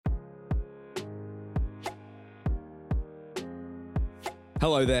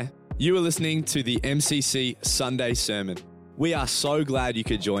Hello there. You are listening to the MCC Sunday Sermon. We are so glad you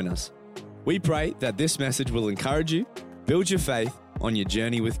could join us. We pray that this message will encourage you, build your faith on your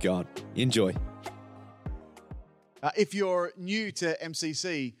journey with God. Enjoy. If you're new to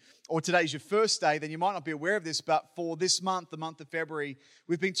MCC or today's your first day, then you might not be aware of this, but for this month, the month of February,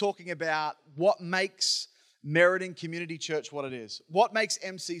 we've been talking about what makes Meriden Community Church what it is. What makes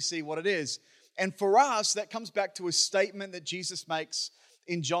MCC what it is. And for us, that comes back to a statement that Jesus makes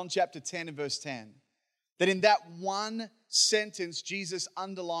in John chapter 10 and verse 10. That in that one sentence, Jesus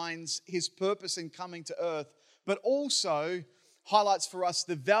underlines his purpose in coming to earth, but also highlights for us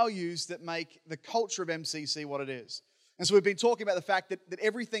the values that make the culture of MCC what it is. And so we've been talking about the fact that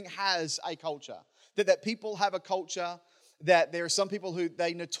everything has a culture, that people have a culture, that there are some people who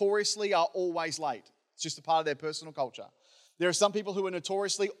they notoriously are always late. It's just a part of their personal culture. There are some people who are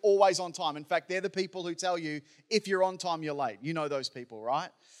notoriously always on time. In fact, they're the people who tell you, if you're on time, you're late. You know those people, right?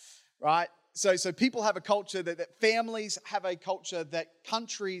 Right? So people have a culture, that families have a culture, that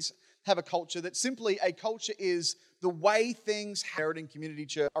countries have a culture, that simply a culture is the way things happen in community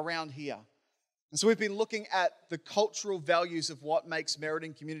church around here. And so we've been looking at the cultural values of what makes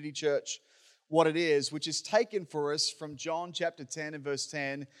Meriden Community Church what it is, which is taken for us from John chapter 10 and verse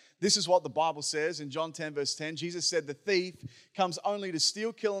 10. This is what the Bible says in John 10 verse 10. Jesus said, "The thief comes only to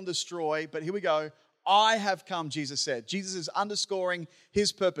steal, kill, and destroy." But here we go. "I have come," Jesus said. Jesus is underscoring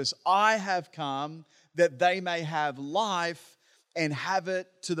his purpose. "I have come that they may have life and have it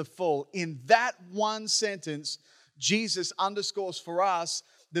to the full." In that one sentence, Jesus underscores for us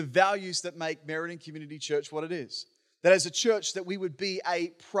the values that make Meriden Community Church what it is. That as a church, that we would be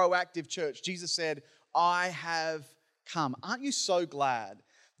a proactive church. Jesus said, "I have come." Aren't you so glad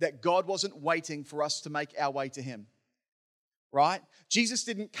that God wasn't waiting for us to make our way to him? Right? Jesus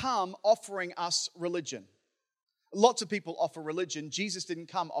didn't come offering us religion. Lots of people offer religion. Jesus didn't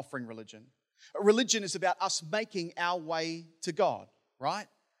come offering religion. Religion is about us making our way to God, right?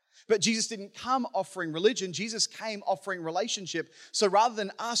 But Jesus didn't come offering religion. Jesus came offering relationship. So rather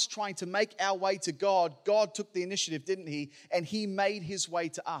than us trying to make our way to God, God took the initiative, didn't he? And he made his way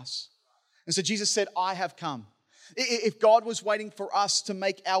to us. And so Jesus said, "I have come." If God was waiting for us to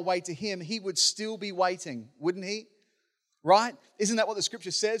make our way to him, he would still be waiting, wouldn't he? Right? Isn't that what the scripture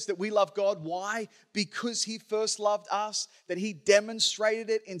says? That we love God. Why? Because he first loved us. That he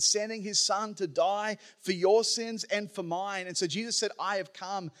demonstrated it in sending his son to die for your sins and for mine. And so Jesus said, "I have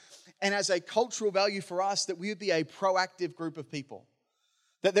come." And as a cultural value for us, that we would be a proactive group of people.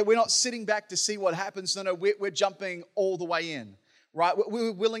 That we're not sitting back to see what happens. No, we're jumping all the way in. Right?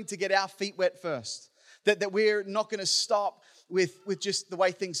 We're willing to get our feet wet first. That we're not going to stop with just the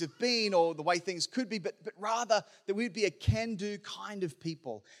way things have been or the way things could be, but rather that we would be a can-do kind of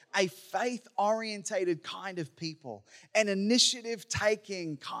people, a faith-orientated kind of people, an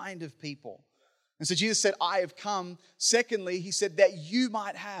initiative-taking kind of people. And so Jesus said, "I have come." Secondly, he said that you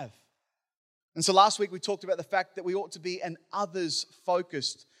might have. And so last week we talked about the fact that we ought to be an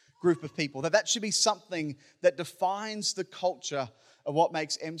others-focused group of people, that should be something that defines the culture of what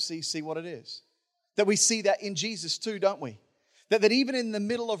makes MCC what it is. That we see that in Jesus too, don't we? That even in the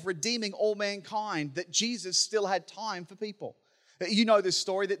middle of redeeming all mankind, that Jesus still had time for people. You know this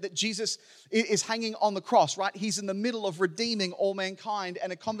story, that Jesus is hanging on the cross, right? He's in the middle of redeeming all mankind,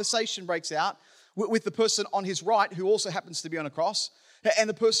 and a conversation breaks out with the person on his right, who also happens to be on a cross, and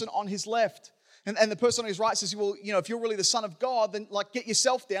the person on his left. And the person on his right says, "Well, if you're really the Son of God, then get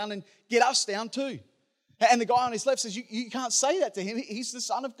yourself down and get us down too." And the guy on his left says, you can't say that to him. He's the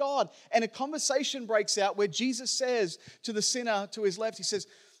Son of God. And a conversation breaks out where Jesus says to the sinner to his left, he says,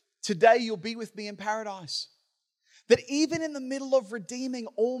 "Today you'll be with me in paradise." That even in the middle of redeeming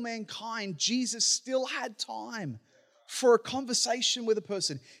all mankind, Jesus still had time for a conversation with a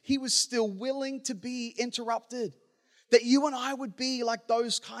person. He was still willing to be interrupted. That you and I would be like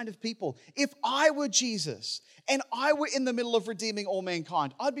those kind of people. If I were Jesus and I were in the middle of redeeming all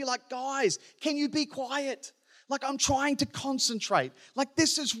mankind, I'd be like, "Guys, can you be quiet? I'm trying to concentrate.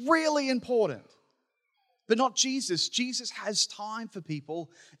 This is really important." But not Jesus. Jesus has time for people,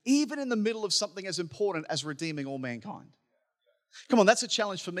 even in the middle of something as important as redeeming all mankind. Come on, that's a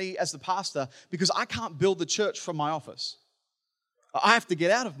challenge for me as the pastor, because I can't build the church from my office. I have to get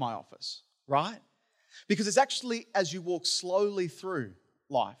out of my office, right? Because it's actually as you walk slowly through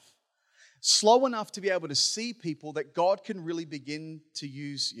life, slow enough to be able to see people, that God can really begin to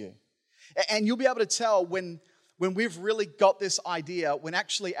use you. And you'll be able to tell when we've really got this idea, when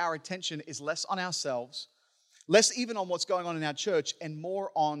actually our attention is less on ourselves, less even on what's going on in our church, and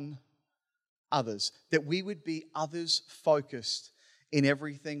more on others. That we would be others focused in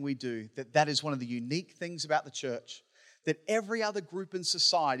everything we do. That is one of the unique things about the church. that every other group in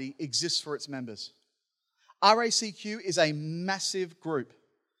society exists for its members. RACQ is a massive group.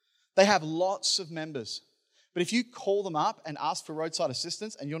 They have lots of members. But if you call them up and ask for roadside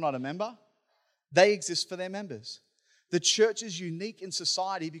assistance and you're not a member, they exist for their members. The church is unique in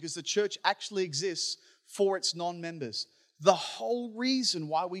society because the church actually exists for its non-members. The whole reason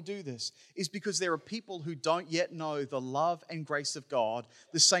why we do this is because there are people who don't yet know the love and grace of God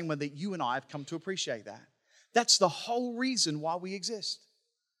the same way that you and I have come to appreciate that. That's the whole reason why we exist.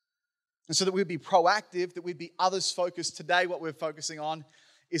 And so that we'd be proactive, that we'd be others focused. Today, what we're focusing on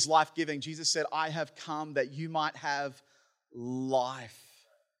is life-giving. Jesus said, I have come that you might have life.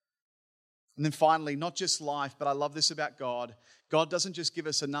 And then finally, not just life, but I love this about God. God doesn't just give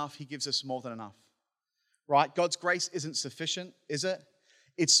us enough, he gives us more than enough. Right? God's grace isn't sufficient, is it?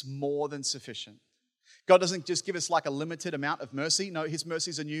 It's more than sufficient. God doesn't just give us like a limited amount of mercy. No, his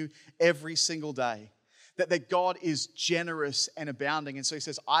mercies are new every single day. That God is generous and abounding. And so he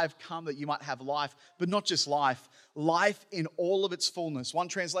says, I've come that you might have life, but not just life, life in all of its fullness. One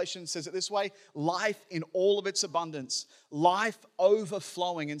translation says it this way, life in all of its abundance, life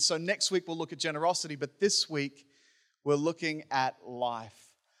overflowing. And so next week we'll look at generosity, but this week we're looking at life.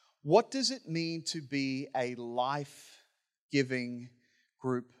 What does it mean to be a life-giving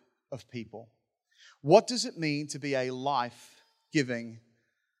group of people? What does it mean to be a life-giving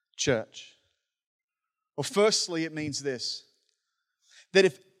church? Well, firstly, it means this, that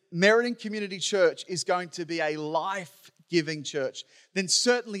if Meriden Community Church is going to be a life-giving church, then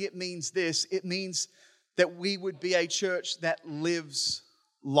certainly it means this. It means that we would be a church that lives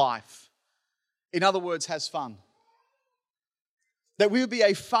life. In other words, has fun. That we would be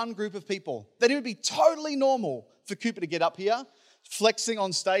a fun group of people. That it would be totally normal for Cooper to get up here, flexing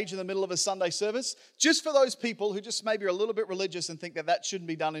on stage in the middle of a Sunday service, just for those people who just maybe are a little bit religious and think that that shouldn't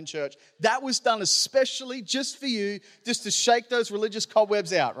be done in church. That was done especially just for you, just to shake those religious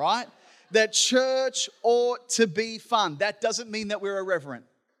cobwebs out, right? That church ought to be fun. That doesn't mean that we're irreverent,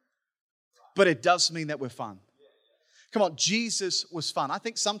 but it does mean that we're fun. Come on, Jesus was fun. I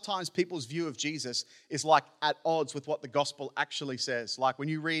think sometimes people's view of Jesus is like at odds with what the gospel actually says. Like when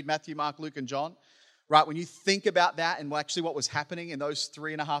you read Matthew, Mark, Luke, and John, right? When you think about that and actually what was happening in those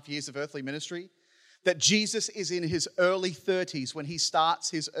 3.5 years of earthly ministry, that Jesus is in his early 30s when he starts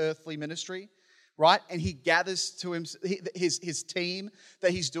his earthly ministry, right? And he gathers to him, his team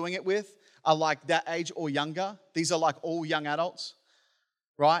that he's doing it with are like that age or younger. These are like all young adults,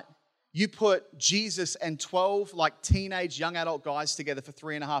 right? You put Jesus and 12 like teenage young adult guys together for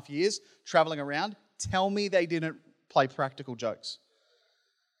 3.5 years, traveling around. Tell me they didn't play practical jokes.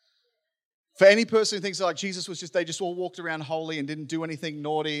 For any person who thinks like Jesus was they just all walked around holy and didn't do anything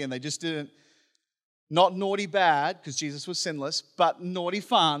naughty and they just didn't, not naughty bad because Jesus was sinless, but naughty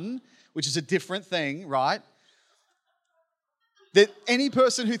fun, which is a different thing, right? That any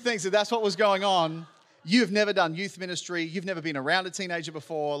person who thinks that that's what was going on, you've never done youth ministry, you've never been around a teenager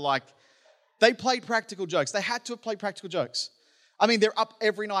before, like they played practical jokes. They had to have played practical jokes. I mean, they're up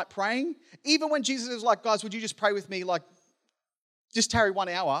every night praying. Even when Jesus is like, guys, would you just pray with me? Like, just tarry 1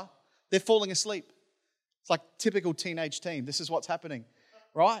 hour. They're falling asleep. It's like typical teenage teen. This is what's happening,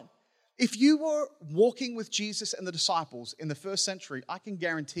 right? If you were walking with Jesus and the disciples in the first century, I can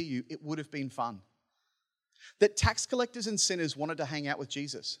guarantee you it would have been fun. That tax collectors and sinners wanted to hang out with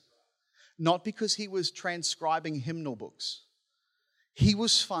Jesus. Not because he was transcribing hymnal books. He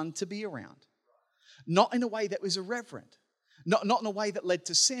was fun to be around. Not in a way that was irreverent. Not in a way that led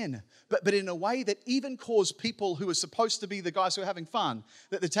to sin, but in a way that even caused people who were supposed to be the guys who were having fun,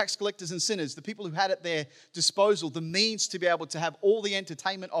 that the tax collectors and sinners, the people who had at their disposal the means to be able to have all the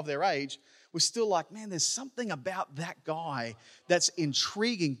entertainment of their age, were still like, man, there's something about that guy that's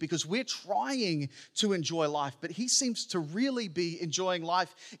intriguing because we're trying to enjoy life, but he seems to really be enjoying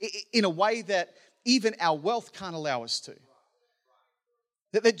life in a way that even our wealth can't allow us to.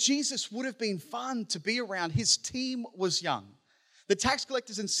 That Jesus would have been fun to be around. His team was young. The tax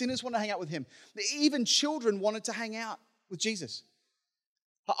collectors and sinners wanted to hang out with him. Even children wanted to hang out with Jesus.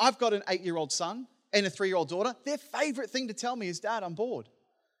 I've got an 8-year-old son and a 3-year-old daughter. Their favorite thing to tell me is, Dad, I'm bored.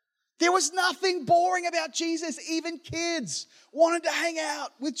 There was nothing boring about Jesus. Even kids wanted to hang out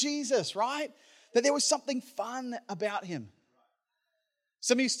with Jesus, right? That there was something fun about him.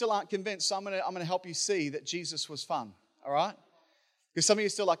 Some of you still aren't convinced, so I'm going to help you see that Jesus was fun, all right? Because some of you are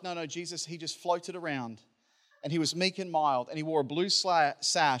still like, no, Jesus, he just floated around and he was meek and mild and he wore a blue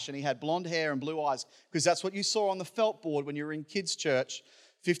sash and he had blonde hair and blue eyes because that's what you saw on the felt board when you were in kids' church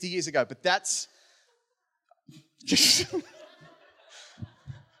 50 years ago. But that's... I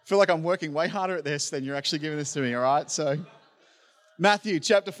feel like I'm working way harder at this than you're actually giving this to me, all right? So Matthew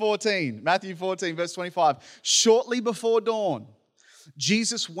chapter 14. Matthew 14, verse 25. Shortly before dawn,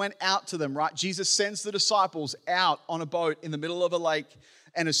 Jesus went out to them, right? Jesus sends the disciples out on a boat in the middle of a lake,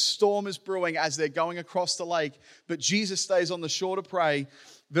 and a storm is brewing as they're going across the lake. But Jesus stays on the shore to pray.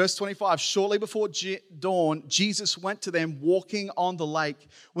 Verse 25, shortly before dawn, Jesus went to them walking on the lake.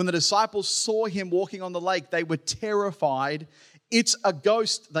 When the disciples saw him walking on the lake, they were terrified. "It's a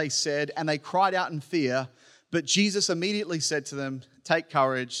ghost," they said, and they cried out in fear. But Jesus immediately said to them, "Take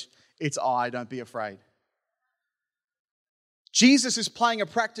courage, it's I, don't be afraid." Jesus is playing a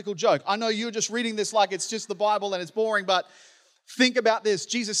practical joke. I know you're just reading this like it's just the Bible and it's boring, but think about this.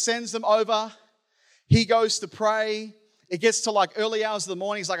 Jesus sends them over. He goes to pray. It gets to like early hours of the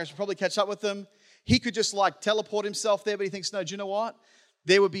morning. He's like, I should probably catch up with them. He could just like teleport himself there, but he thinks, no, do you know what?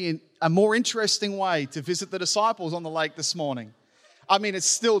 There would be a more interesting way to visit the disciples on the lake this morning. I mean, it's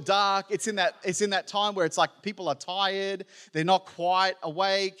still dark. It's in that time where it's like people are tired. They're not quite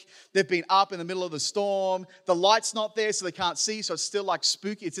awake. They've been up in the middle of the storm. The light's not there, so they can't see. So it's still like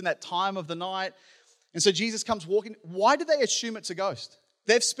spooky. It's in that time of the night. And so Jesus comes walking. Why do they assume it's a ghost?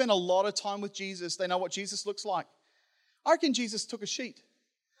 They've spent a lot of time with Jesus. They know what Jesus looks like. I reckon Jesus took a sheet,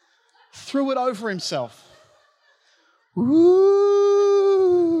 threw it over himself. Ooh.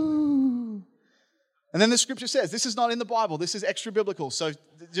 And then the scripture says, this is not in the Bible, this is extra biblical. So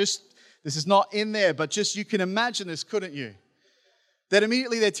this is not in there, but just you can imagine this, couldn't you? That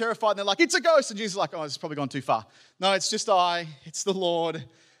immediately they're terrified and they're like, it's a ghost. And Jesus is like, oh, this has probably gone too far. No, it's just it's the Lord.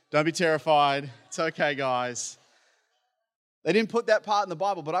 Don't be terrified. It's okay, guys. They didn't put that part in the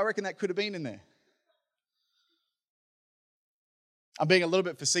Bible, but I reckon that could have been in there. I'm being a little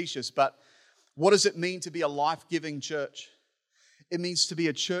bit facetious, but what does it mean to be a life-giving church? It means to be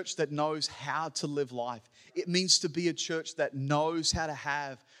a church that knows how to live life. It means to be a church that knows how to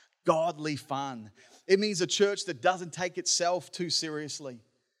have godly fun. It means a church that doesn't take itself too seriously.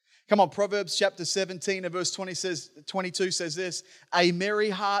 Come on, Proverbs chapter 17 and verse 22 says this, a merry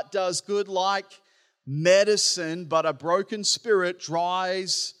heart does good like medicine, but a broken spirit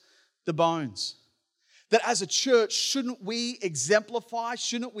dries the bones. That as a church, shouldn't we exemplify,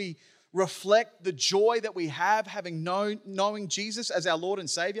 shouldn't we reflect the joy that we have having knowing Jesus as our Lord and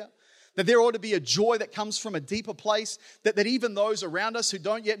Savior? That there ought to be a joy that comes from a deeper place, that even those around us who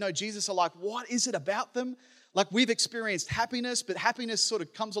don't yet know Jesus are like, what is it about them? Like we've experienced happiness, but happiness sort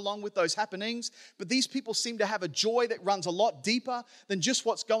of comes along with those happenings. But these people seem to have a joy that runs a lot deeper than just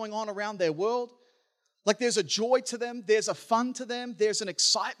what's going on around their world. Like there's a joy to them, there's a fun to them, there's an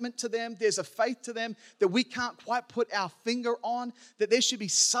excitement to them, there's a faith to them that we can't quite put our finger on, that there should be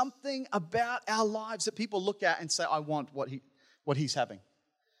something about our lives that people look at and say, I want what he's having.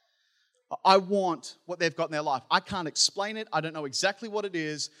 I want what they've got in their life. I can't explain it, I don't know exactly what it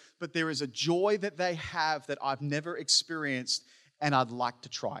is, but there is a joy that they have that I've never experienced and I'd like to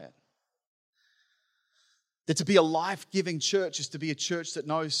try it. That to be a life-giving church is to be a church that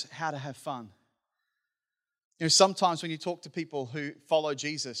knows how to have fun. You know, sometimes when you talk to people who follow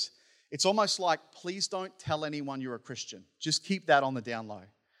Jesus, it's almost like, please don't tell anyone you're a Christian. Just keep that on the down low.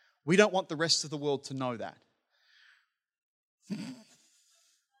 We don't want the rest of the world to know that.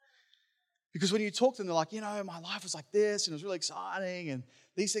 Because when you talk to them, they're like, you know, my life was like this, and it was really exciting, and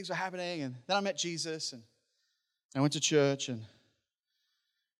these things were happening, and then I met Jesus, and I went to church, and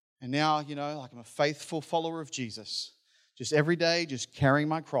now, you know, like I'm a faithful follower of Jesus. Just every day, just carrying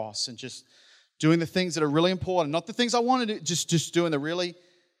my cross, and just doing the things that are really important, not the things I want to do, just doing the really.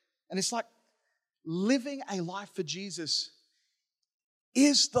 And it's like living a life for Jesus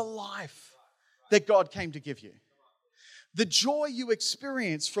is the life that God came to give you. The joy you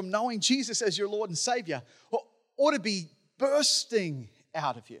experience from knowing Jesus as your Lord and Savior ought to be bursting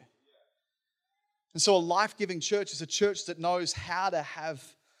out of you. And so a life-giving church is a church that knows how to have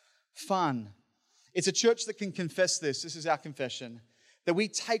fun. It's a church that can confess this. This is our confession. That we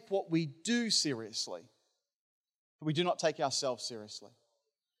take what we do seriously, but we do not take ourselves seriously.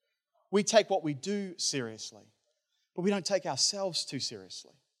 We take what we do seriously, but we don't take ourselves too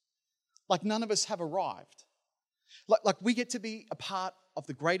seriously. Like none of us have arrived. Like we get to be a part of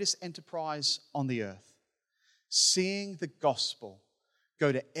the greatest enterprise on the earth, seeing the gospel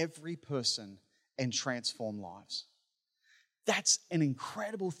go to every person and transform lives. That's an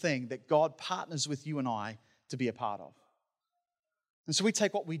incredible thing that God partners with you and I to be a part of. And so we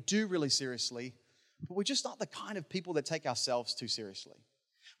take what we do really seriously, but we're just not the kind of people that take ourselves too seriously.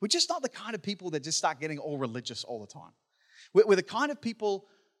 We're just not the kind of people that just start getting all religious all the time. We're the kind of people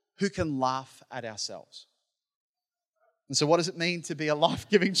who can laugh at ourselves. And so what does it mean to be a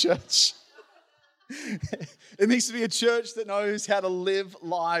life-giving church? It means to be a church that knows how to live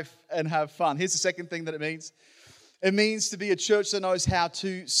life and have fun. Here's the second thing that it means. It means to be a church that knows how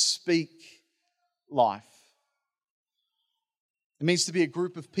to speak life. It means to be a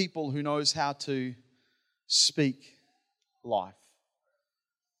group of people who knows how to speak life.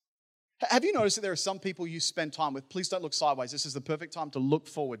 Have you noticed that there are some people you spend time with? Please don't look sideways. This is the perfect time to look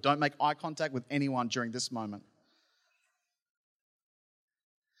forward. Don't make eye contact with anyone during this moment.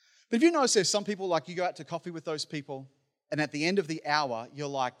 But have you noticed there's some people, like you go out to coffee with those people, and at the end of the hour, you're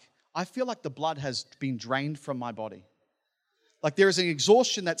like, I feel like the blood has been drained from my body. Like there is an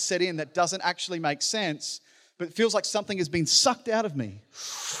exhaustion that's set in that doesn't actually make sense, but it feels like something has been sucked out of me.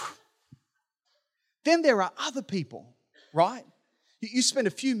 Then there are other people, right? You spend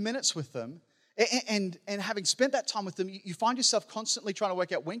a few minutes with them, and having spent that time with them, you find yourself constantly trying to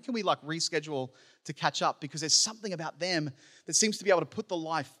work out when can we reschedule to catch up, because there's something about them that seems to be able to put the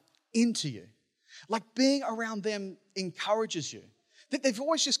life into you. Like being around them encourages you. That they've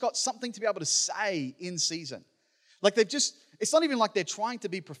always just got something to be able to say in season. Like it's not even like they're trying to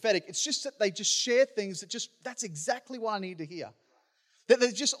be prophetic. It's just that they just share things that's exactly what I need to hear. That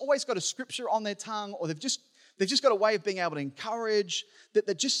they've just always got a scripture on their tongue, or they've just got a way of being able to encourage,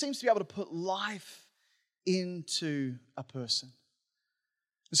 that just seems to be able to put life into a person.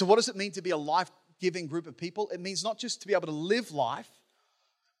 And so what does it mean to be a life-giving group of people? It means not just to be able to live life,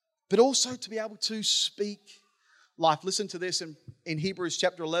 but also to be able to speak life. Listen to this in Hebrews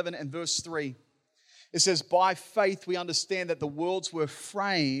chapter 11 and verse 3. It says, by faith we understand that the worlds were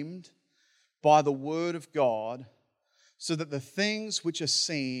framed by the word of God, so that the things which are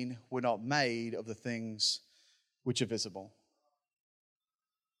seen were not made of the things which are visible.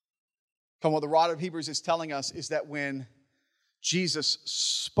 Come on, what the writer of Hebrews is telling us is that when Jesus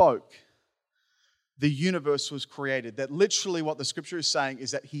spoke, the universe was created. That literally what the scripture is saying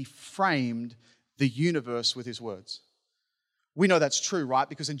is that he framed the universe with his words. We know that's true, right?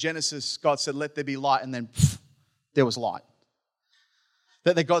 Because in Genesis, God said, let there be light, and then there was light.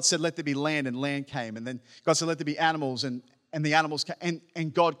 That God said, let there be land, and land came. And then God said, let there be animals, and the animals came.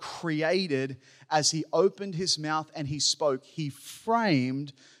 And God created, as he opened his mouth and he spoke, he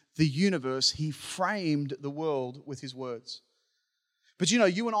framed the universe, he framed the world with his words. But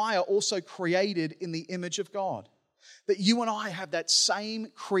you and I are also created in the image of God. That you and I have that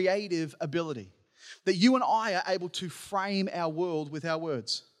same creative ability. That you and I are able to frame our world with our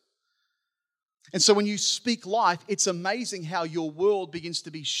words. And so when you speak life, it's amazing how your world begins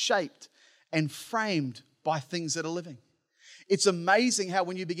to be shaped and framed by things that are living. It's amazing how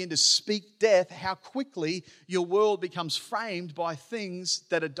when you begin to speak death, how quickly your world becomes framed by things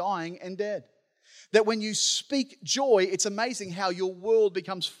that are dying and dead. That when you speak joy, it's amazing how your world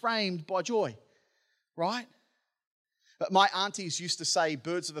becomes framed by joy, right? But my aunties used to say,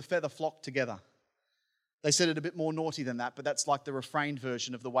 birds of a feather flock together. They said it a bit more naughty than that, but that's like the refrained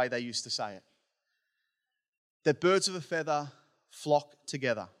version of the way they used to say it. That birds of a feather flock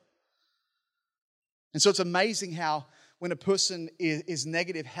together. And so it's amazing how when a person is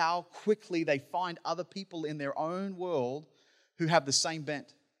negative, how quickly they find other people in their own world who have the same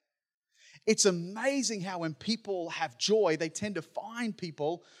bent. It's amazing how when people have joy, they tend to find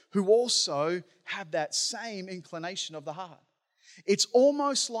people who also have that same inclination of the heart. It's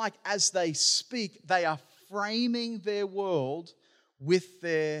almost like as they speak, they are framing their world with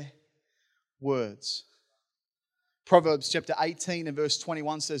their words. Proverbs chapter 18 and verse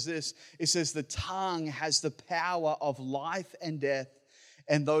 21 says this. It says, the tongue has the power of life and death,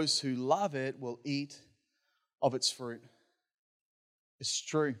 and those who love it will eat of its fruit. It's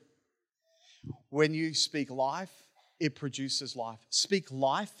true. When you speak life, it produces life. Speak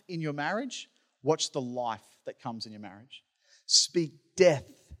life in your marriage, watch the life that comes in your marriage. Speak death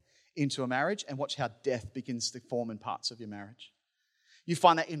into a marriage and watch how death begins to form in parts of your marriage. You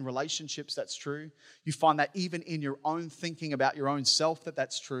find that in relationships, that's true. You find that even in your own thinking about your own self,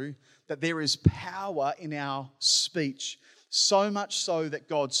 that's true. That there is power in our speech, so much so that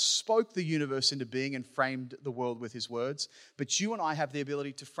God spoke the universe into being and framed the world with his words. But you and I have the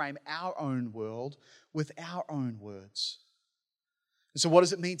ability to frame our own world with our own words. And so what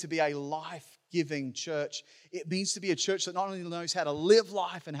does it mean to be a life-giving church? It means to be a church that not only knows how to live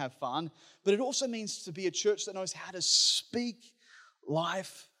life and have fun, but it also means to be a church that knows how to speak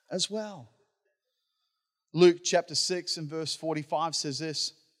life as well. Luke chapter 6 and verse 45 says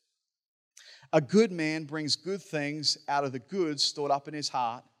this. A good man brings good things out of the good stored up in his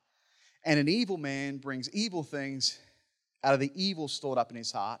heart, and an evil man brings evil things out of the evil stored up in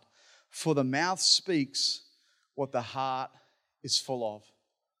his heart. For the mouth speaks what the heart is full of.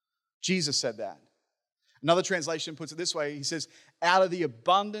 Jesus said that. Another translation puts it this way. He says, out of the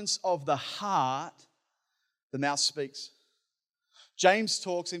abundance of the heart, the mouth speaks. James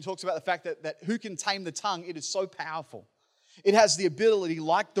talks about the fact that who can tame the tongue? It is so powerful. It has the ability,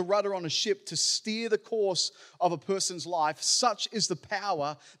 like the rudder on a ship, to steer the course of a person's life. Such is the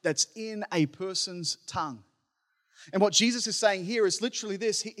power that's in a person's tongue. And what Jesus is saying here is literally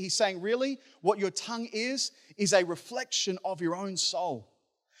this. He's saying, really, what your tongue is a reflection of your own soul.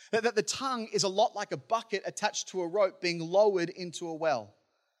 That the tongue is a lot like a bucket attached to a rope being lowered into a well.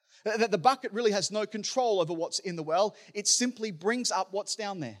 That the bucket really has no control over what's in the well. It simply brings up what's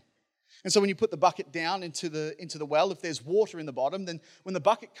down there. And so when you put the bucket down into the well, if there's water in the bottom, then when the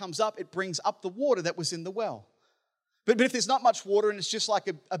bucket comes up, it brings up the water that was in the well. But if there's not much water and it's just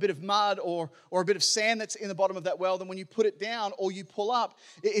like a bit of mud or a bit of sand that's in the bottom of that well, then when you put it down or you pull up,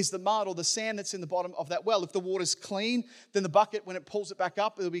 it is the mud or the sand that's in the bottom of that well. If the water's clean, then the bucket, when it pulls it back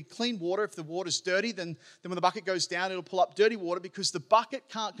up, it'll be clean water. If the water's dirty, then when the bucket goes down, it'll pull up dirty water, because the bucket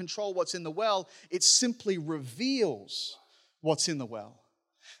can't control what's in the well. It simply reveals what's in the well.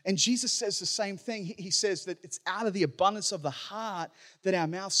 And Jesus says the same thing. He says that it's out of the abundance of the heart that our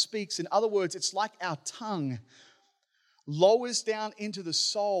mouth speaks. In other words, it's like our tongue lowers down into the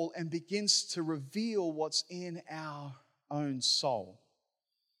soul and begins to reveal what's in our own soul.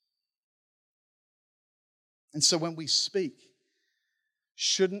 And so when we speak,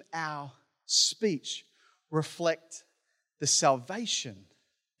 shouldn't our speech reflect the salvation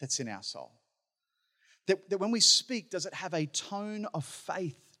that's in our soul? That when we speak, does it have a tone of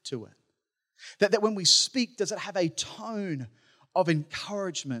faith to it? That when we speak, does it have a tone of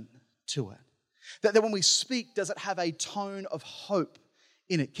encouragement to it? That when we speak, does it have a tone of hope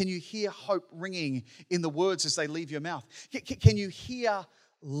in it? Can you hear hope ringing in the words as they leave your mouth? Can you hear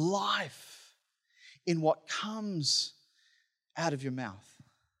life in what comes out of your mouth?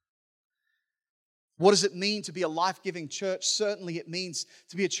 What does it mean to be a life-giving church? Certainly it means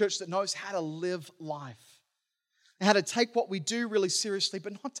to be a church that knows how to live life. And how to take what we do really seriously,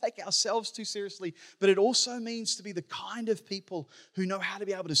 but not take ourselves too seriously. But it also means to be the kind of people who know how to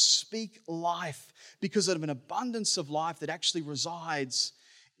be able to speak life because of an abundance of life that actually resides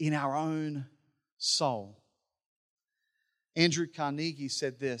in our own soul. Andrew Carnegie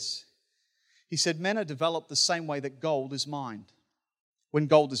said this. He said, men are developed the same way that gold is mined. When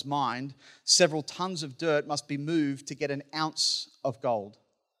gold is mined, several tons of dirt must be moved to get an ounce of gold.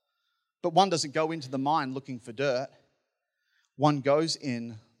 But one doesn't go into the mine looking for dirt. One goes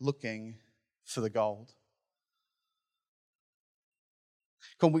in looking for the gold.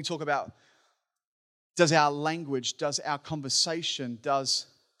 Can we talk about, does our language, does our conversation, does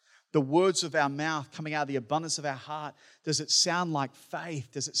the words of our mouth coming out of the abundance of our heart, does it sound like faith?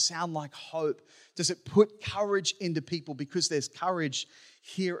 Does it sound like hope? Does it put courage into people? Because there's courage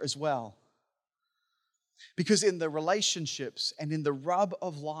here as well. Because in the relationships and in the rub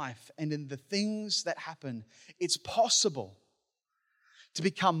of life and in the things that happen, it's possible to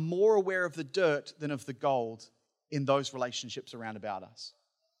become more aware of the dirt than of the gold in those relationships around about us.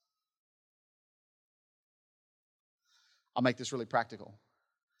 I'll make this really practical.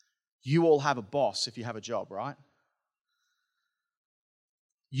 You all have a boss if you have a job, right?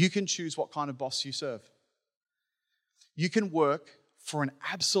 You can choose what kind of boss you serve. You can work for an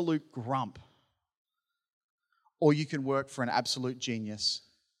absolute grump, or you can work for an absolute genius,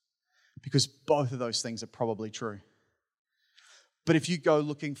 because both of those things are probably true. But if you go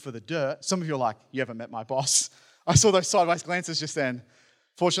looking for the dirt, some of you are like, you haven't met my boss. I saw those sideways glances just then.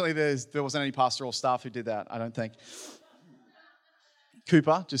 Fortunately, there wasn't any pastoral staff who did that, I don't think.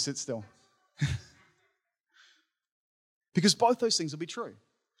 Cooper, just sit still. Because both those things will be true.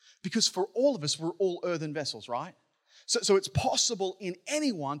 Because for all of us, we're all earthen vessels, right? So it's possible in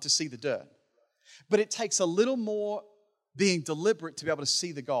anyone to see the dirt. But it takes a little more being deliberate to be able to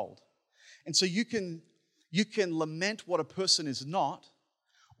see the gold. And so you can lament what a person is not,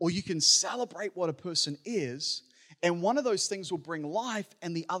 or you can celebrate what a person is, and one of those things will bring life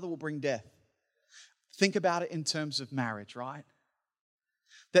and the other will bring death. Think about it in terms of marriage, right?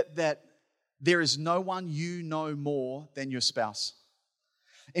 That there is no one you know more than your spouse.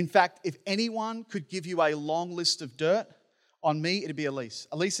 In fact, if anyone could give you a long list of dirt on me, it'd be Elise.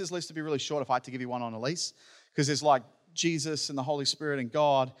 Elise's list would be really short if I had to give you one on Elise, because there's like Jesus and the Holy Spirit and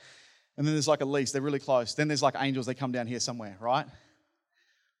God, and then there's like Elise, they're really close. Then there's like angels, they come down here somewhere, right?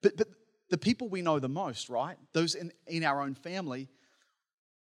 But the people we know the most, right? Those in our own family,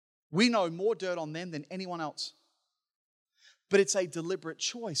 we know more dirt on them than anyone else. But it's a deliberate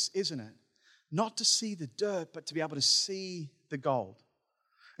choice, isn't it? Not to see the dirt, but to be able to see the gold.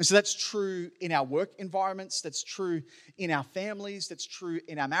 And so that's true in our work environments, that's true in our families, that's true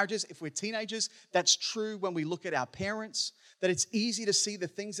in our marriages. If we're teenagers, that's true when we look at our parents, that it's easy to see the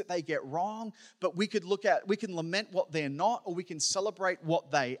things that they get wrong, but we can lament what they're not, or we can celebrate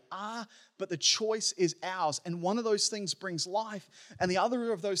what they are, but the choice is ours. And one of those things brings life, and the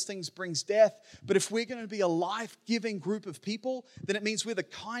other of those things brings death. But if we're going to be a life-giving group of people, then it means we're the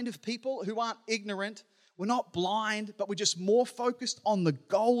kind of people who aren't ignorant. We're not blind, but we're just more focused on the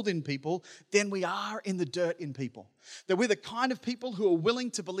gold in people than we are in the dirt in people. That we're the kind of people who are willing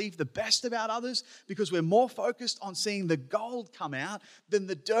to believe the best about others because we're more focused on seeing the gold come out than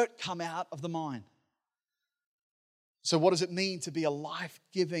the dirt come out of the mine. So what does it mean to be a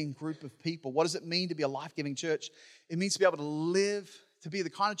life-giving group of people? What does it mean to be a life-giving church? It means to be able to be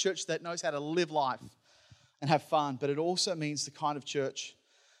the kind of church that knows how to live life and have fun, but it also means the kind of church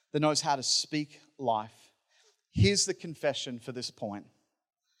that knows how to speak life. Here's the confession for this point.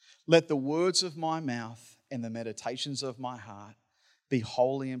 Let the words of my mouth and the meditations of my heart be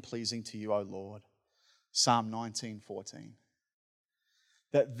holy and pleasing to you, O Lord. Psalm 19:14.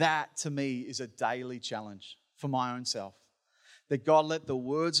 That to me is a daily challenge for my own self. That God, let the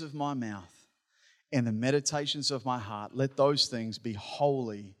words of my mouth and the meditations of my heart, let those things be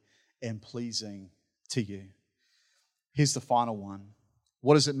holy and pleasing to you. Here's the final one.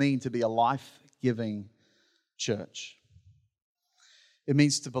 What does it mean to be a life-giving church? It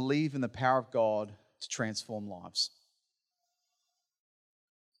means to believe in the power of God to transform lives.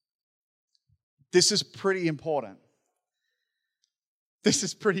 This is pretty important. This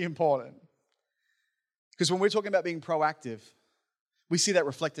is pretty important. Because when we're talking about being proactive, we see that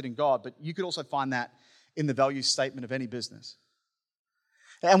reflected in God, but you could also find that in the value statement of any business.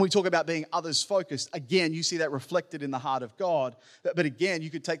 And we talk about being others-focused. Again, you see that reflected in the heart of God. But again, you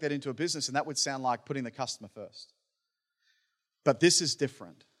could take that into a business, and that would sound like putting the customer first. But this is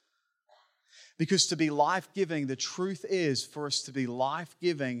different. Because to be life-giving, the truth is, for us to be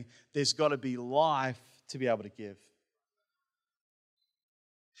life-giving, there's got to be life to be able to give.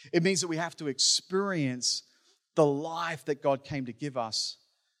 It means that we have to experience the life that God came to give us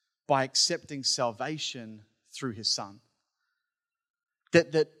by accepting salvation through His Son.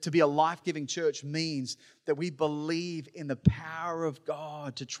 That to be a life-giving church means that we believe in the power of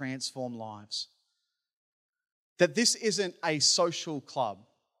God to transform lives. That this isn't a social club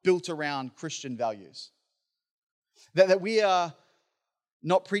built around Christian values. That we are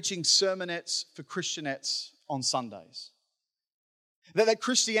not preaching sermonettes for Christianettes on Sundays. That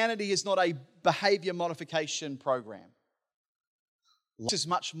Christianity is not a behavior modification program. This is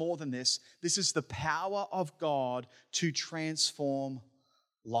much more than this. This is the power of God to transform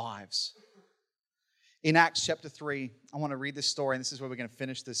lives. In Acts chapter 3, I want to read this story, and this is where we're going to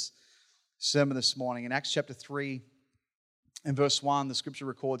finish this sermon this morning. In Acts chapter 3 and verse 1, the scripture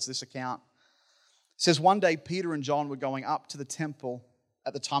records this account. It says, one day Peter and John were going up to the temple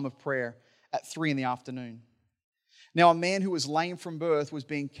at the time of prayer at 3 p.m. Now a man who was lame from birth was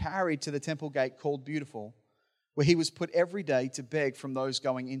being carried to the temple gate called Beautiful, where he was put every day to beg from those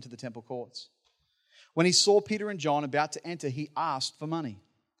going into the temple courts. When he saw Peter and John about to enter, he asked for money.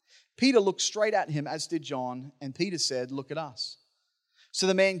 Peter looked straight at him, as did John, and Peter said, "Look at us." So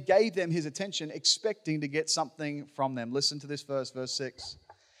the man gave them his attention, expecting to get something from them. Listen to this verse 6.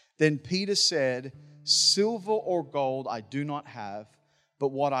 Then Peter said, "Silver or gold I do not have, but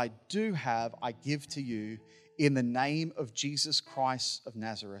what I do have I give to you. In the name of Jesus Christ of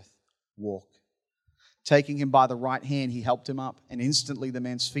Nazareth, walk." Taking him by the right hand, he helped him up, and instantly the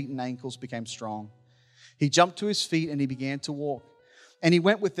man's feet and ankles became strong. He jumped to his feet and he began to walk. And he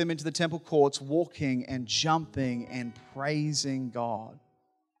went with them into the temple courts, walking and jumping and praising God.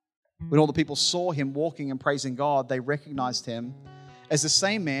 When all the people saw him walking and praising God, they recognized him as the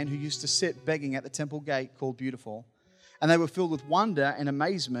same man who used to sit begging at the temple gate called Beautiful. And they were filled with wonder and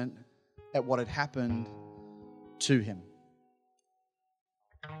amazement at what had happened to him.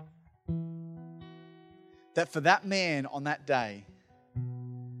 That for that man on that day,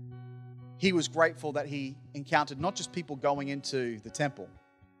 he was grateful that he encountered not just people going into the temple,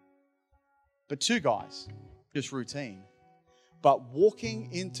 but two guys, just routine, but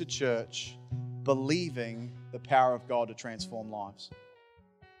walking into church, believing the power of God to transform lives.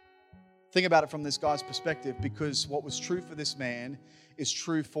 Think about it from this guy's perspective, because what was true for this man is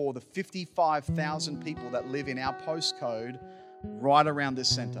true for the 55,000 people that live in our postcode right around this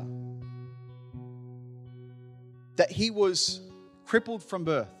center. That he was crippled from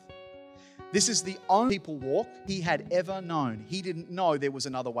birth. This is the only people walk he had ever known. He didn't know there was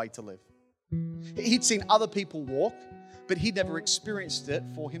another way to live. He'd seen other people walk, but he'd never experienced it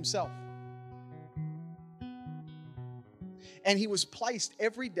for himself. And he was placed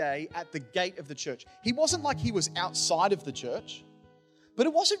every day at the gate of the church. He wasn't like he was outside of the church, but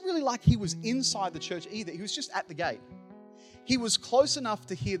it wasn't really like he was inside the church either. He was just at the gate. He was close enough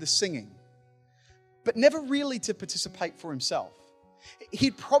to hear the singing, but never really to participate for himself.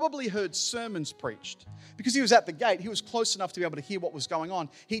 He'd probably heard sermons preached. Because he was at the gate, he was close enough to be able to hear what was going on.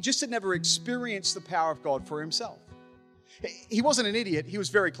 He just had never experienced the power of God for himself. He wasn't an idiot, he was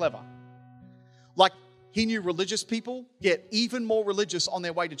very clever. Like, he knew religious people get even more religious on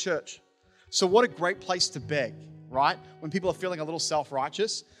their way to church. So what a great place to beg, right? When people are feeling a little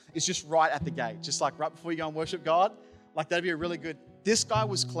self-righteous, it's just right at the gate. Just like right before you go and worship God. Like, that'd be a really good... This guy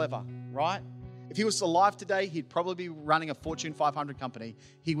was clever, right? If he was alive today, he'd probably be running a Fortune 500 company.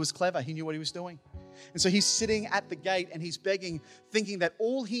 He was clever. He knew what he was doing. And so he's sitting at the gate and he's begging, thinking that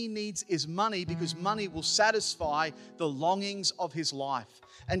all he needs is money because money will satisfy the longings of his life.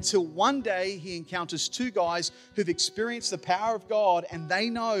 Until one day he encounters two guys who've experienced the power of God, and they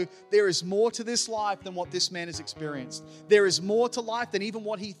know there is more to this life than what this man has experienced. There is more to life than even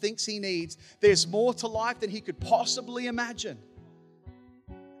what he thinks he needs. There's more to life than he could possibly imagine.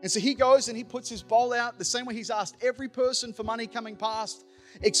 And so he goes and he puts his bowl out the same way he's asked every person for money coming past,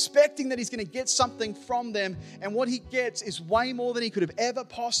 expecting that he's going to get something from them. And what he gets is way more than he could have ever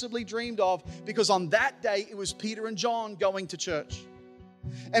possibly dreamed of, because on that day, it was Peter and John going to church.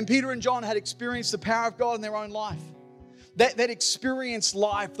 And Peter and John had experienced the power of God in their own life. They'd experienced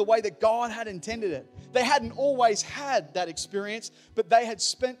life the way that God had intended it. They hadn't always had that experience, but they had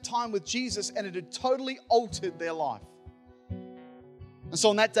spent time with Jesus and it had totally altered their life. And so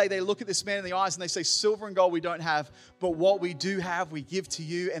on that day, they look at this man in the eyes and they say, silver and gold we don't have, but what we do have, we give to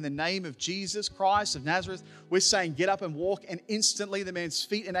you in the name of Jesus Christ of Nazareth. We're saying, get up and walk. And instantly the man's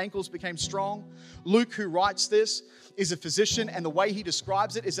feet and ankles became strong. Luke, who writes this, is a physician. And the way he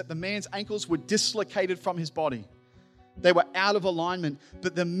describes it is that the man's ankles were dislocated from his body. They were out of alignment.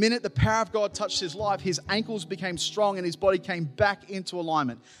 But the minute the power of God touched his life, his ankles became strong and his body came back into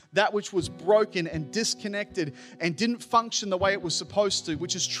alignment. That which was broken and disconnected and didn't function the way it was supposed to,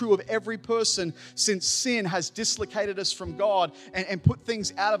 which is true of every person since sin has dislocated us from God and put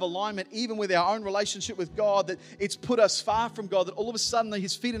things out of alignment, even with our own relationship with God, that it's put us far from God, that all of a sudden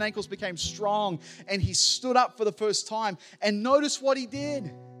his feet and ankles became strong and he stood up for the first time. And notice what he did.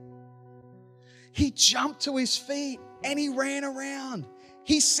 He jumped to his feet and he ran around.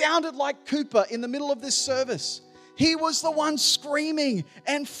 He sounded like Cooper in the middle of this service. He was the one screaming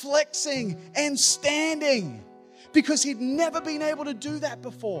and flexing and standing because he'd never been able to do that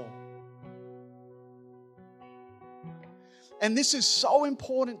before. And this is so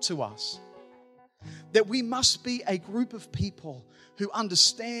important to us, that we must be a group of people who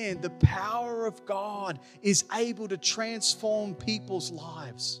understand the power of God is able to transform people's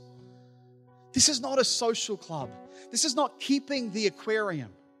lives. This is not a social club. This is not keeping the aquarium.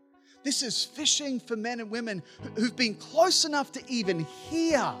 This is fishing for men and women who've been close enough to even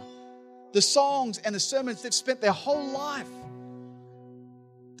hear the songs and the sermons they've spent their whole life.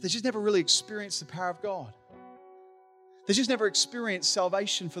 But they just never really experienced the power of God. They just never experienced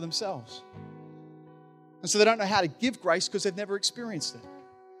salvation for themselves. And so they don't know how to give grace because they've never experienced it.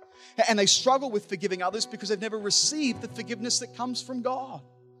 And they struggle with forgiving others because they've never received the forgiveness that comes from God.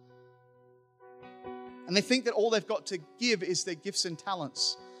 And they think that all they've got to give is their gifts and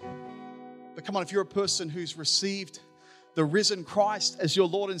talents. But come on, if you're a person who's received the risen Christ as your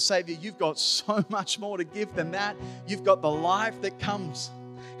Lord and Savior, you've got so much more to give than that. You've got the life that comes.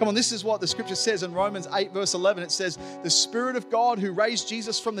 Come on, this is what the scripture says in Romans 8 verse 11. It says, the Spirit of God who raised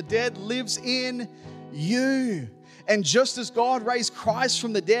Jesus from the dead lives in you. And just as God raised Christ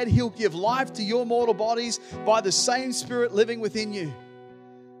from the dead, He'll give life to your mortal bodies by the same Spirit living within you.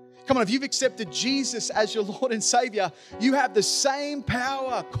 Come on, if you've accepted Jesus as your Lord and Savior, you have the same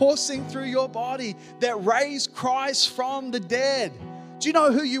power coursing through your body that raised Christ from the dead. Do you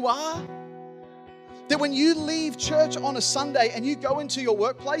know who you are? That when you leave church on a Sunday and you go into your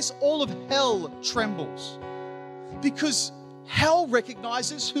workplace, all of hell trembles because hell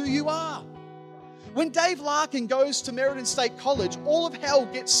recognizes who you are. When Dave Larkin goes to Meriden State College, all of hell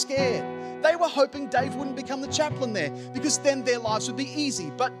gets scared. They were hoping Dave wouldn't become the chaplain there because then their lives would be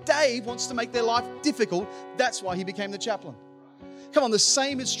easy. But Dave wants to make their life difficult. That's why he became the chaplain. Come on, the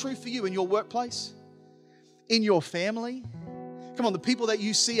same is true for you in your workplace, in your family. Come on, the people that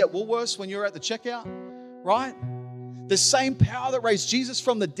you see at Woolworths when you're at the checkout, right? The same power that raised Jesus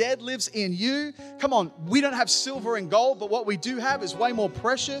from the dead lives in you. Come on, we don't have silver and gold, but what we do have is way more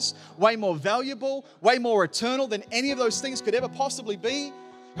precious, way more valuable, way more eternal than any of those things could ever possibly be.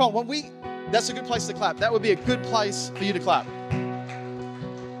 Come on, that's a good place to clap. That would be a good place for you to clap.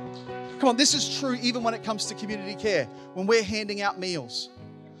 Come on, this is true even when it comes to community care, when we're handing out meals,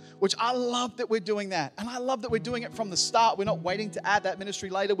 which I love that we're doing that. And I love that we're doing it from the start. We're not waiting to add that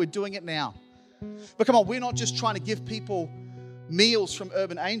ministry later. We're doing it now. But come on, we're not just trying to give people meals from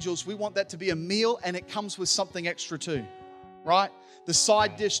Urban Angels. We want that to be a meal, and it comes with something extra too, right? The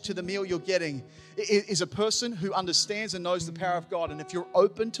side dish to the meal you're getting is a person who understands and knows the power of God. And if you're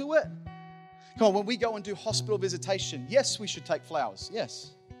open to it, come on, when we go and do hospital visitation, yes, we should take flowers,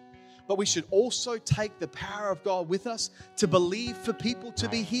 yes. But we should also take the power of God with us to believe for people to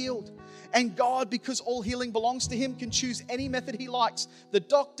be healed. And God, because all healing belongs to Him, can choose any method He likes. The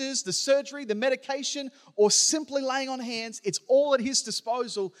doctors, the surgery, the medication, or simply laying on hands, it's all at His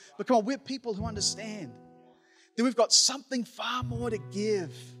disposal. But come on, we're people who understand that we've got something far more to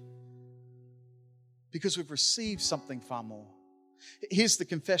give because we've received something far more. Here's the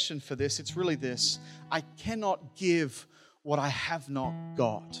confession for this. It's really this: I cannot give what I have not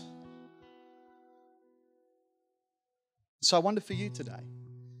got. So I wonder for you today,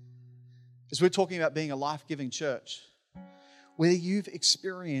 as we're talking about being a life-giving church, whether you've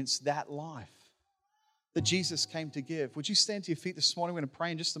experienced that life that Jesus came to give. Would you stand to your feet this morning? We're going to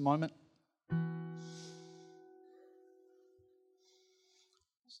pray in just a moment.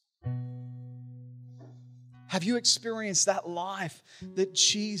 Have you experienced that life that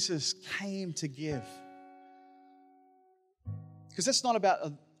Jesus came to give? Because that's not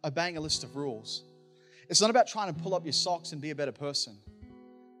about obeying a list of rules. It's not about trying to pull up your socks and be a better person.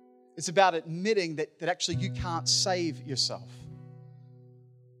 It's about admitting that actually you can't save yourself.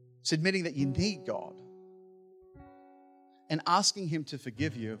 It's admitting that you need God and asking Him to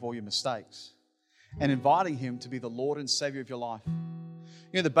forgive you of all your mistakes and inviting Him to be the Lord and Savior of your life.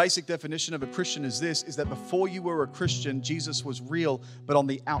 You know, the basic definition of a Christian is this, is that before you were a Christian, Jesus was real, but on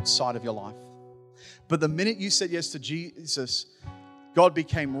the outside of your life. But the minute you said yes to Jesus, God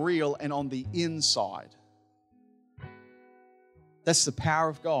became real and on the inside. That's the power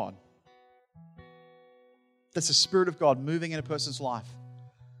of God. That's the Spirit of God moving in a person's life.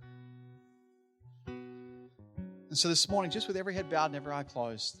 And so this morning, just with every head bowed and every eye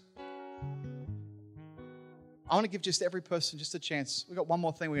closed, I want to give just every person just a chance. We've got one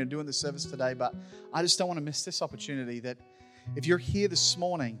more thing we're going to do in the service today, but I just don't want to miss this opportunity that if you're here this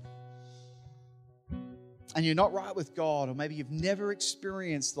morning and you're not right with God, or maybe you've never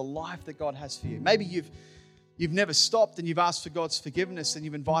experienced the life that God has for you. Maybe you've never stopped and you've asked for God's forgiveness and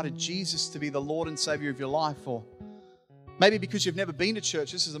you've invited Jesus to be the Lord and Savior of your life. Or maybe because you've never been to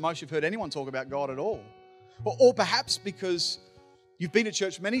church, this is the most you've heard anyone talk about God at all. Or perhaps because you've been to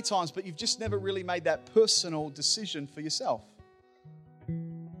church many times, but you've just never really made that personal decision for yourself.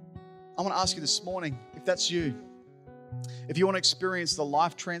 I want to ask you this morning, if that's you, if you want to experience the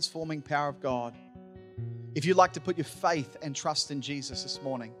life-transforming power of God, if you'd like to put your faith and trust in Jesus this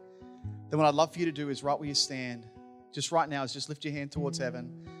morning, then what I'd love for you to do is right where you stand, just right now, is just lift your hand towards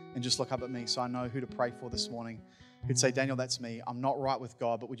heaven and just look up at me so I know who to pray for this morning. Who'd say, Daniel, that's me. I'm not right with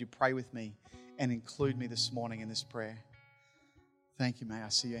God, but would you pray with me and include me this morning in this prayer? Thank you, May. I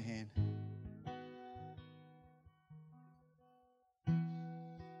see your hand.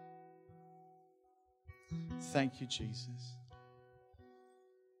 Thank you, Jesus.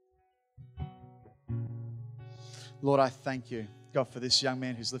 Lord, I thank you, God, for this young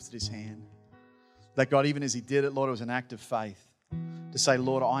man who's lifted his hand. That, God, even as he did it, Lord, it was an act of faith to say,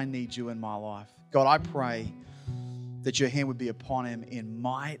 Lord, I need you in my life. God, I pray that your hand would be upon him in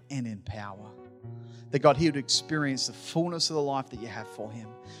might and in power. That, God, he would experience the fullness of the life that you have for him.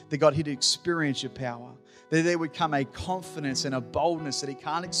 That, God, he'd experience your power. That there would come a confidence and a boldness that he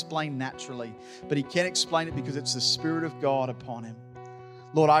can't explain naturally, but he can explain it because it's the Spirit of God upon him.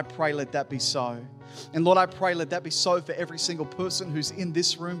 Lord, I pray let that be so. And Lord, I pray let that be so for every single person who's in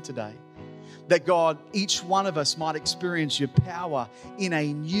this room today. That, God, each one of us might experience your power in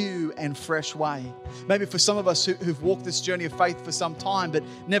a new and fresh way. Maybe for some of us who've walked this journey of faith for some time but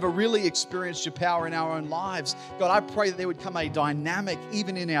never really experienced your power in our own lives, God, I pray that there would come a dynamic,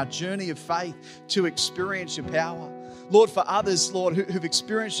 even in our journey of faith, to experience your power. Lord, for others, Lord, who've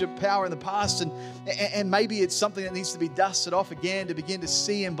experienced your power in the past and maybe it's something that needs to be dusted off again to begin to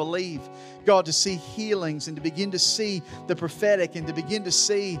see and believe. God, to see healings and to begin to see the prophetic and to begin to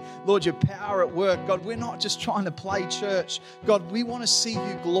see, Lord, your power at work. God, we're not just trying to play church. God, we want to see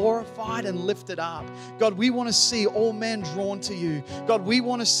you glorified and lifted up. God, we want to see all men drawn to you. God, we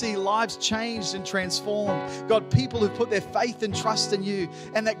want to see lives changed and transformed. God, people who put their faith and trust in you,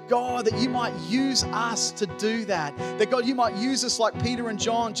 and that, God, that you might use us to do that. That, God, you might use us like Peter and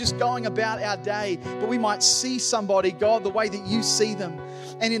John, just going about our day, but we might see somebody, God, the way that you see them.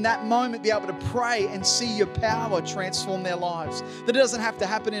 and in that moment be able to pray and see your power transform their lives. That it doesn't have to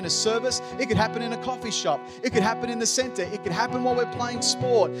happen in a service. It could happen in a coffee shop. It could happen in the center. It could happen while we're playing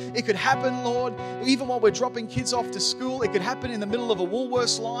sport. It could happen, Lord, even while we're dropping kids off to school. It could happen in the middle of a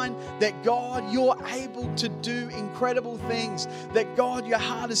Woolworths line. That God, you're able to do incredible things. That God, your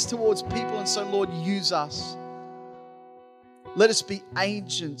heart is towards people, and so Lord, use us. Let us be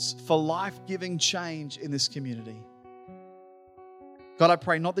agents for life-giving change in this community. God, I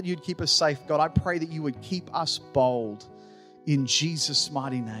pray not that you'd keep us safe. God, I pray that you would keep us bold in Jesus'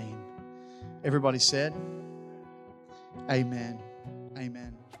 mighty name. Everybody said, amen.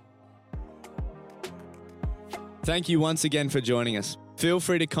 Amen. Thank you once again for joining us. Feel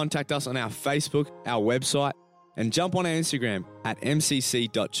free to contact us on our Facebook, our website, and jump on our Instagram at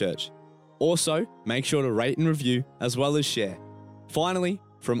mcc.church. Also, make sure to rate and review as well as share. Finally,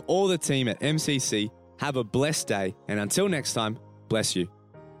 from all the team at MCC, have a blessed day, and until next time, bless you.